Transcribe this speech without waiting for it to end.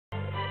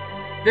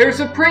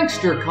There's a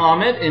prankster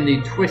comet in the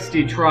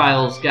Twisty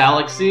Trials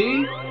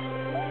Galaxy.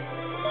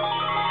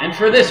 And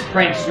for this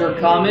prankster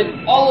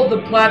comet, all of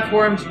the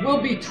platforms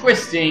will be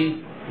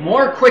twisting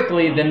more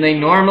quickly than they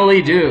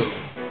normally do.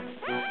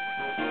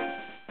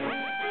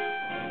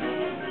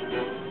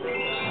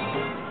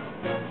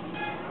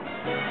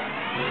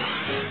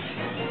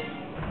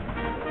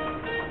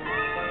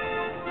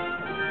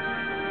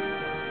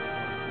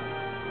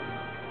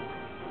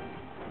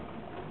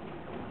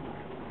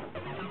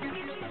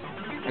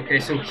 Okay,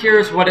 so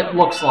here's what it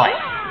looks like.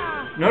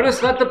 Notice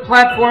that the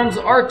platforms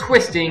are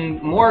twisting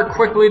more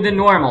quickly than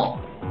normal.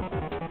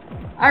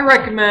 I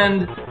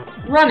recommend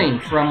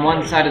running from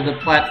one side of the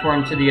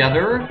platform to the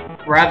other,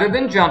 rather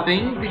than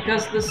jumping,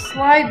 because the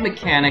slide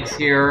mechanics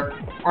here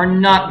are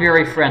not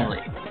very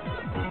friendly,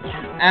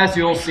 as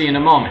you'll see in a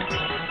moment.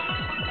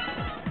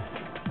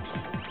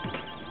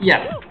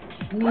 Yeah,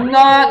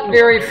 not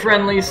very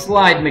friendly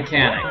slide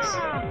mechanics.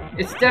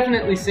 It's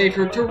definitely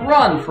safer to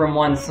run from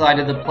one side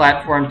of the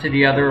platform to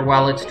the other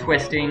while it's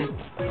twisting,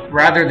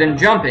 rather than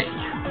jumping.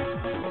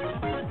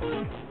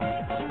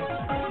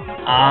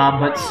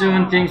 But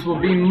soon things will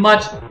be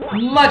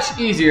much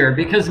easier,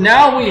 because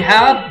now we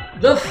have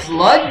the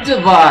flood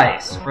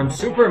device from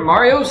Super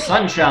Mario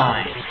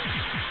Sunshine.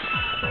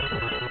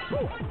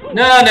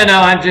 No,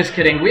 I'm just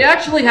kidding. We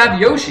actually have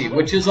Yoshi,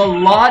 which is a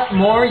lot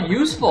more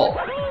useful.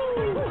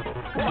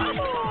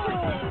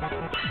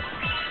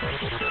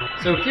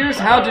 So here's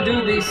how to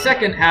do the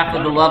second half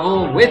of the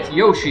level with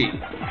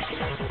Yoshi.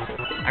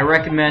 I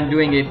recommend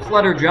doing a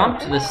flutter jump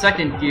to the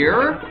second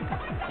gear,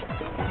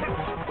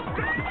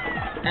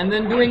 and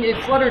then doing a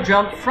flutter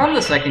jump from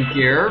the second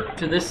gear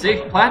to this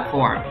safe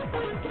platform.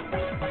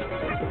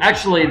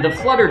 Actually, the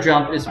flutter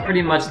jump is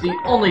pretty much the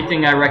only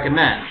thing I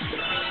recommend.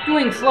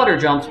 Doing flutter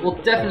jumps will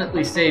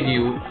definitely save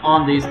you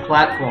on these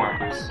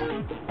platforms.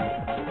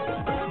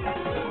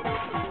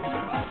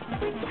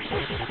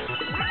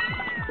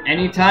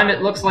 Anytime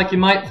it looks like you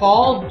might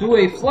fall, do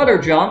a flutter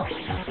jump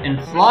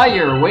and fly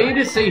your way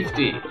to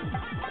safety.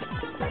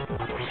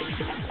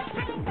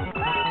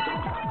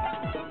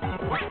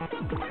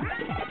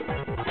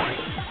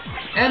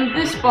 And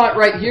this spot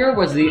right here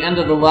was the end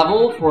of the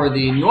level for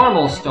the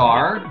normal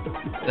star,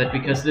 but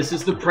because this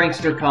is the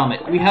prankster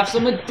comet, we have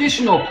some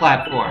additional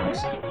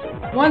platforms.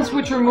 Ones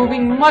which are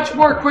moving much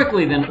more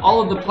quickly than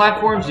all of the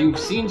platforms you've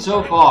seen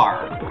so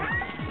far.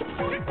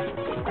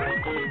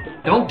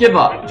 Don't give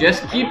up,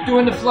 just keep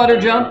doing the flutter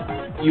jump,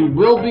 you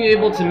will be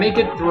able to make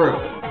it through.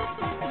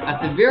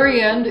 At the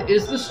very end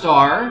is the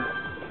star,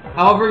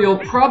 however you'll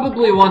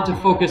probably want to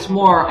focus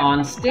more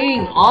on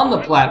staying on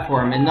the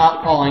platform and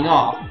not falling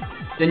off,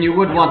 than you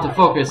would want to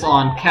focus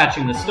on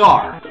catching the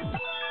star.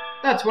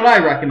 That's what I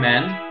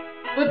recommend,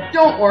 but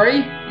don't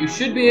worry, you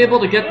should be able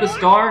to get the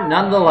star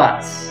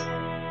nonetheless.